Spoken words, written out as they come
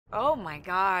Oh my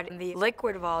God, the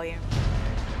liquid volume.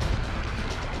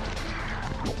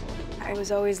 I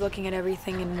was always looking at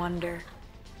everything in wonder.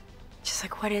 Just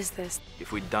like, what is this?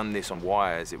 If we'd done this on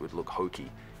wires, it would look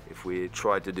hokey. If we had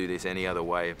tried to do this any other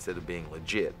way instead of being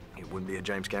legit, it wouldn't be a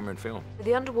James Cameron film.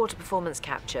 The underwater performance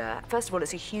capture, first of all,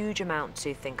 it's a huge amount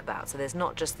to think about. So there's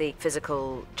not just the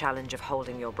physical challenge of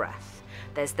holding your breath.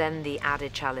 There's then the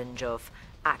added challenge of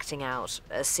acting out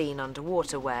a scene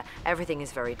underwater where everything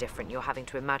is very different. You're having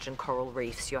to imagine coral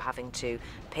reefs, you're having to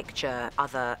picture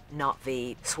other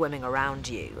Na'vi swimming around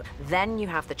you. Then you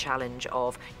have the challenge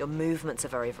of your movements are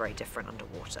very, very different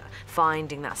underwater,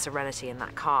 finding that serenity and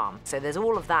that calm. So there's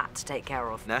all of that to take care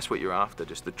of. And that's what you're after,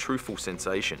 just the truthful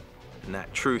sensation. And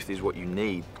that truth is what you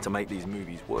need to make these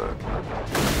movies work.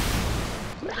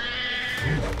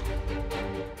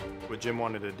 What Jim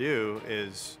wanted to do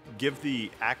is give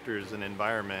the actors an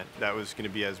environment that was going to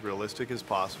be as realistic as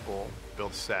possible,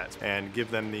 build sets, and give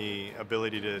them the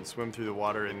ability to swim through the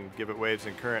water and give it waves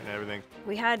and current and everything.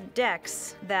 We had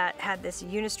decks that had this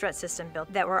unistrut system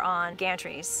built that were on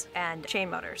gantries and chain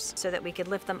motors so that we could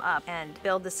lift them up and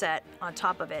build the set on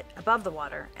top of it above the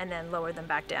water and then lower them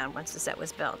back down once the set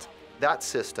was built. That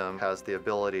system has the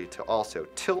ability to also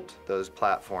tilt those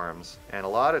platforms, and a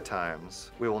lot of times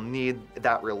we will need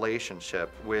that relationship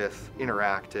with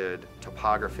interacted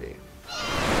topography.